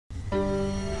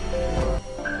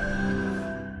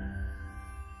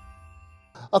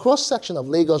A cross-section of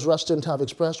Lagos residents have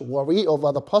expressed worry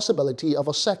over the possibility of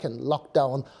a second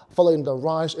lockdown following the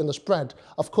rise in the spread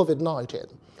of COVID-19.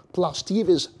 Plus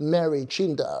TV's Mary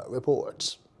Chinda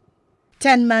reports.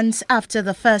 10 months after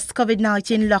the first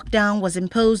COVID-19 lockdown was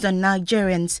imposed on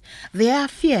Nigerians, there are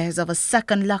fears of a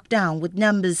second lockdown with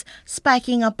numbers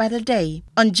spiking up by the day.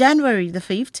 On January the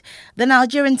 5th, the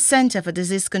Nigerian Center for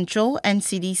Disease Control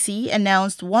 (NCDC)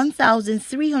 announced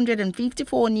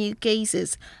 1,354 new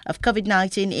cases of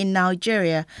COVID-19 in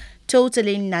Nigeria,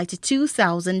 totaling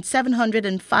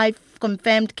 92,705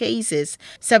 confirmed cases,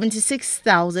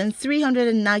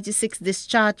 76,396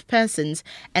 discharged persons,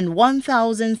 and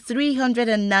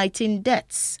 1,319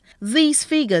 deaths. These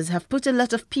figures have put a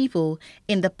lot of people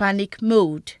in the panic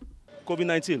mode.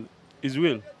 COVID-19 is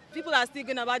real. People are still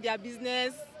going about their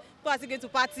business, people are still going to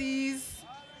parties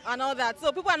and all that.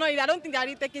 So people are not, I don't think they are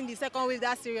really taking the second wave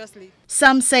that seriously.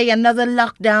 Some say another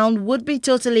lockdown would be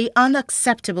totally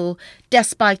unacceptable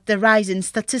despite the rise in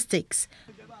statistics.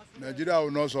 Nigeria will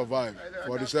not survive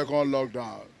for the second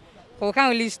lockdown. But we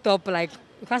can't really stop, we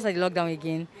can't start the lockdown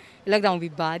again. The lockdown will be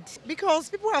bad. Because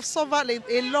people have suffered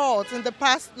a lot in the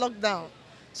past lockdown.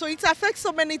 So it affects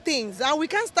so many things, and we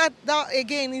can't start that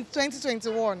again in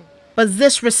 2021. But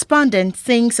this respondent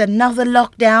thinks another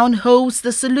lockdown holds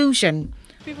the solution.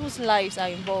 People's lives are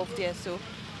involved here, so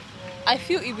I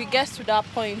feel if it gets to that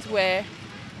point where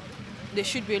there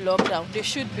should be a lockdown, there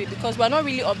should be, because we're not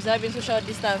really observing social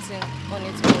distancing on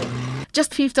its own.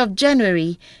 Just 5th of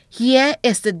January, here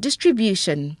is the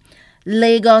distribution.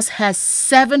 Lagos has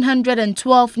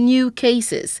 712 new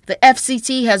cases. The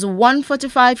FCT has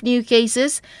 145 new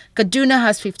cases. Kaduna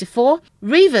has 54,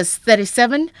 Rivers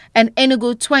 37, and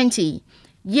Enugu 20.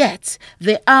 Yet,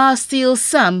 there are still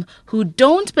some who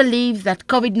don't believe that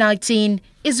COVID-19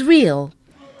 is real.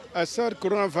 I said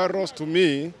coronavirus to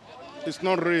me is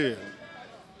not real.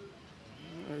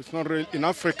 It's not real in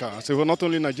Africa, so not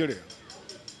only Nigeria.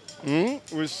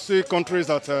 We see countries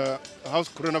that have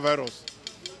coronavirus.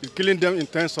 It's killing them in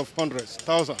tens of hundreds,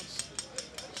 thousands.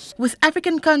 With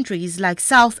African countries like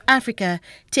South Africa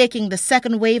taking the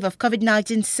second wave of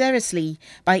COVID-19 seriously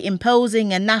by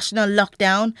imposing a national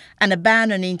lockdown and a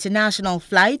ban on international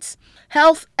flights,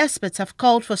 health experts have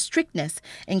called for strictness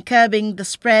in curbing the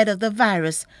spread of the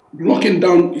virus. Locking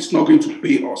down is not going to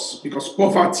pay us because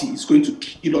poverty is going to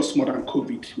kill us more than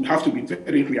COVID. We have to be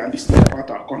very realistic about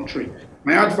our country.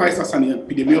 My advice as an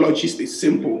epidemiologist is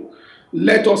simple.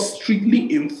 Let us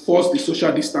strictly enforce the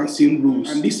social distancing rules.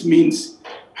 And this means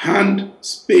hand,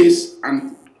 space,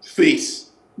 and face.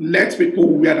 Let people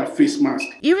wear their face mask.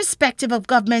 Irrespective of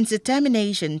government's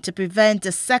determination to prevent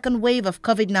a second wave of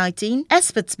COVID-19,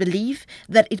 experts believe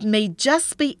that it may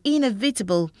just be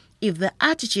inevitable if the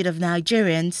attitude of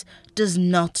Nigerians does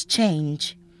not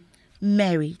change.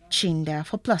 Mary Chinda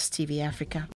for Plus TV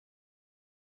Africa.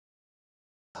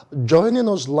 Joining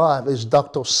us live is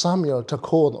Dr. Samuel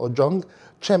Takon-Ojong,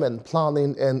 Chairman,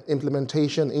 Planning and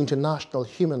Implementation, International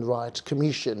Human Rights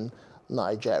Commission,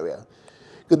 Nigeria.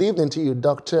 Good evening to you,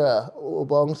 Dr.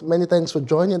 Ojong. Many thanks for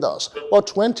joining us. Well,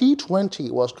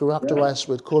 2020 was characterized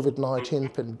with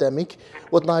COVID-19 pandemic,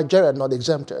 with Nigeria not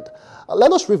exempted.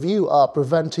 Let us review our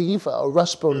preventive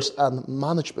response and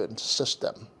management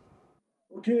system.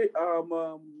 Okay,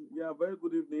 very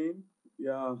good evening.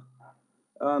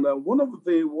 And one of the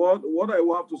things, what I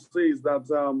want to say is that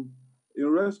in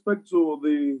respect to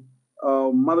the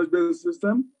management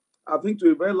system, I think to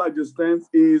a very large extent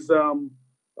is,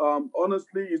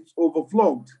 honestly, it's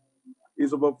overflowed.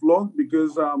 It's overflowed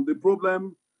because the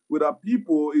problem with our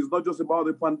people is not just about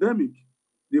the pandemic.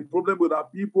 The problem with our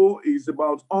people is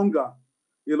about hunger.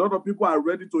 A lot of people are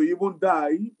ready to even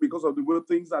die because of the way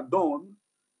things are done,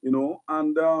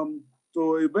 and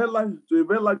to a very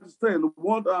large extent,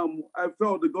 what I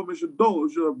felt the government should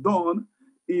have done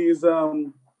is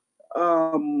the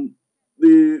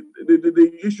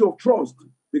issue of trust.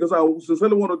 Because I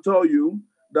sincerely want to tell you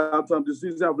that the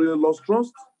citizens have really lost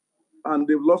trust and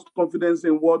they've lost confidence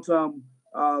in what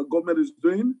government is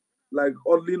doing, like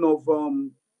ordering of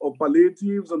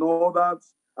palliatives and all that.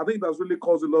 I think that's really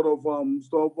caused a lot of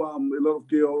stuff, a lot of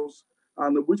chaos,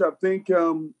 and which I think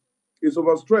is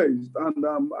overstretched, and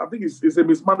I think it's a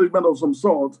mismanagement of some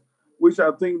sort, which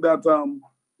I think that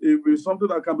if it's something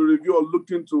that can be reviewed or looked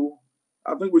into,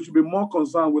 I think we should be more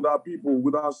concerned with our people,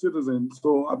 with our citizens.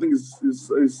 So I think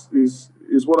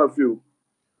it's what I feel.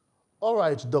 All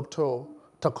right, Dr.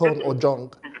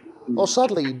 Takon-Ojong. Well,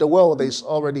 sadly, the world is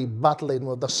already battling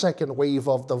with the second wave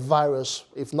of the virus,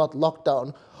 if not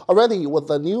lockdown. Already, with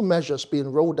the new measures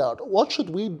being rolled out, what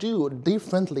should we do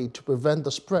differently to prevent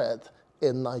the spread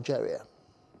in Nigeria?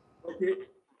 Okay.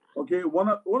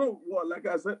 Like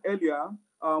I said earlier,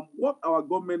 what our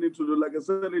government needs to do, like I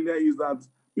said earlier, is that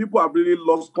people have really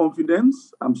lost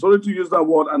confidence. I'm sorry to use that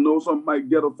word. I know some might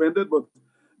get offended, but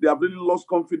they have really lost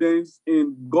confidence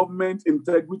in government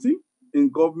integrity, in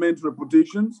government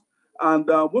reputations. And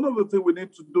one of the things we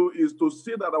need to do is to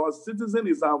see that our citizen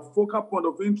is our focal point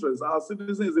of interest. Our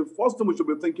citizen is the first thing we should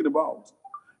be thinking about,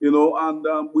 and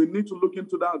we need to look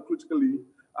into that critically.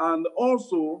 And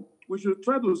also, we should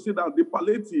try to see that the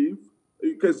palliative,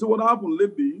 you can see what happened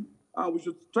lately, and we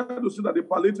should try to see that the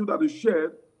palliative that is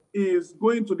shared is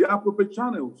going to the appropriate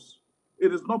channels.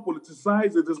 It is not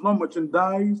politicized, it is not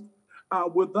merchandised.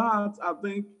 With that, I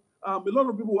think a lot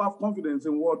of people have confidence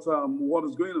in what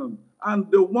is going on,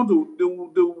 and they want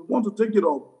to take it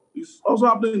up. It's also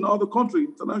happening in other countries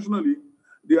internationally.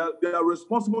 They are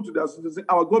responsible to their citizens.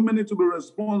 Our government needs to be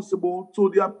responsible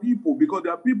to their people because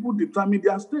their people determine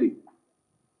their state.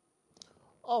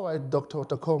 All right, Dr.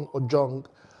 Takon-Ojong.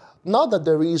 Now that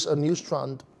there is a new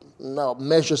strand, now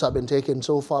measures have been taken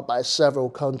so far by several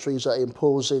countries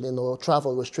imposing,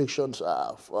 travel restrictions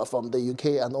from the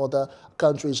UK and other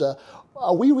countries.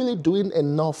 Are we really doing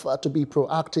enough to be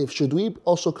proactive? Should we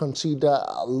also consider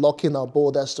locking our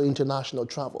borders to international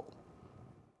travel?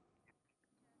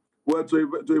 Well, to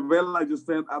a very large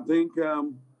extent, I think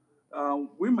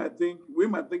we might think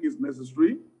it's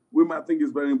necessary. We might think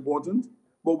it's very important,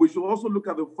 but we should also look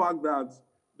at the fact that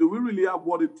do we really have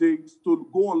what it takes to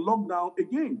go on lockdown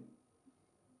again?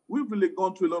 We've really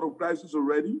gone through a lot of crises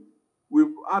already.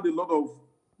 We've had a lot of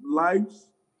lives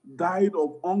died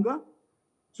of hunger.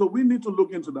 So we need to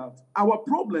look into that. Our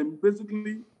problem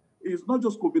basically is not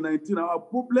just COVID-19. Our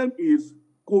problem is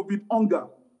COVID hunger.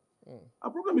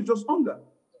 Our problem is just hunger.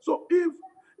 So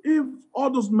if all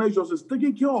those measures is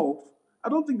taken care of, I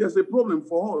don't think there's a problem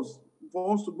for us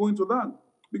to go into that.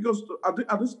 Because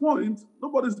at this point,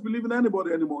 nobody's believing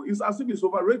anybody anymore. It's as if it's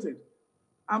overrated.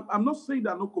 I'm not saying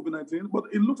that no COVID-19, but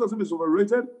it looks as if it's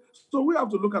overrated. So we have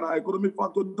to look at our economic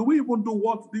factor. Do we even do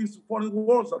what these foreign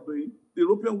wars are doing, the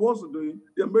European wars are doing,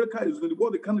 the America is doing,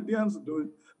 what the Canadians are doing?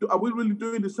 Are we really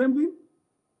doing the same thing?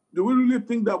 Do we really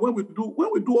think that when we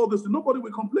do all this, nobody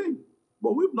will complain?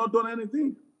 But we've not done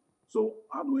anything. So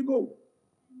how do we go?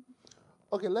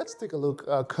 Okay, let's take a look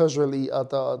cursorily at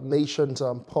the nation's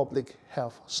public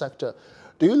health sector.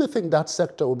 Do you really think that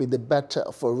sector will be the better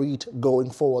for it going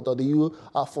forward, or do you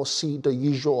foresee the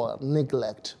usual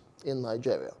neglect in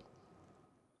Nigeria?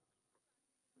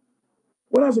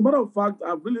 Well, as a matter of fact,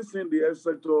 I've really seen the health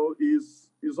sector is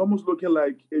almost looking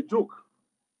like a joke.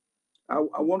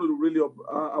 I want to really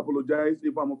apologize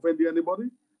if I'm offending anybody.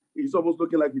 It's almost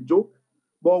looking like a joke.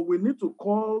 But we need to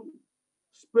call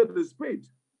spade a spade.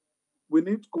 We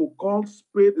need to call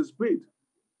spade a spade.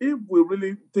 If we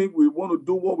really think we want to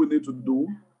do what we need to do,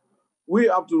 we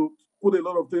have to put a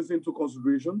lot of things into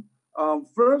consideration.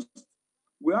 First,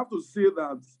 we have to say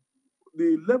that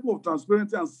the level of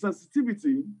transparency and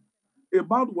sensitivity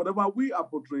about whatever we are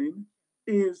portraying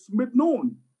is made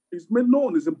known. It's made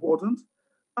known, is important.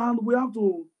 And we have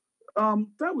to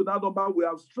tell with that number, we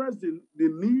have stressed the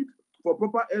need for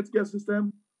proper healthcare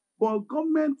system, but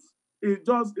government it's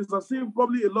as if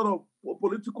probably a lot of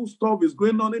political stuff is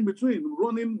going on in between,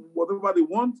 running whatever they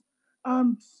want.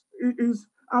 And it is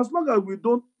as long as we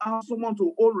don't have someone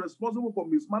to hold responsible for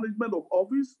mismanagement of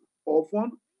office or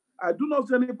fund, I do not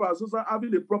see any parasocial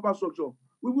having a proper structure.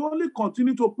 We will only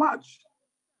continue to patch.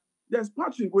 There's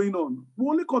patching going on. We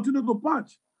will only continue to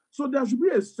patch. So there should be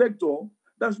a sector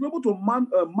that should be able to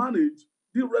manage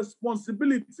the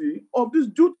responsibility of these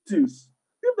duties.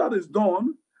 If that is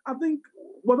done, I think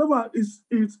whatever is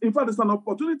in fact, it's an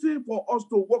opportunity for us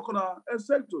to work on our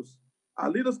sectors. Our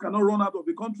leaders cannot run out of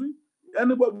the country.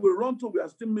 Anybody we run to, we are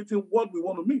still meeting what we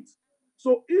want to meet.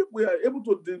 So if we are able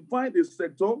to define a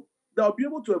sector that will be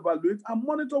able to evaluate and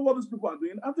monitor what these people are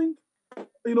doing, I think,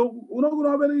 we're not going to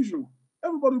have any issue.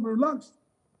 Everybody will be relaxed.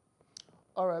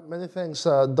 All right, many thanks,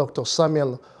 Dr.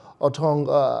 Samuel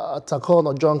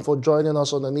Takon-Ojong, for joining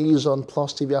us on the news on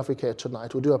Plus TV Africa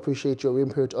tonight. We do appreciate your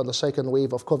input on the second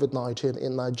wave of COVID-19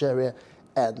 in Nigeria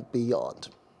and beyond.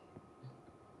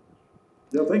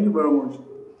 Yeah, thank you very much.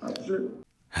 I appreciate it.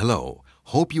 Hello,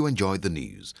 hope you enjoyed the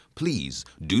news. Please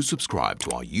do subscribe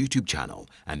to our YouTube channel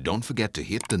and don't forget to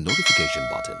hit the notification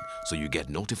button so you get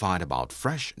notified about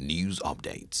fresh news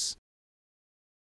updates.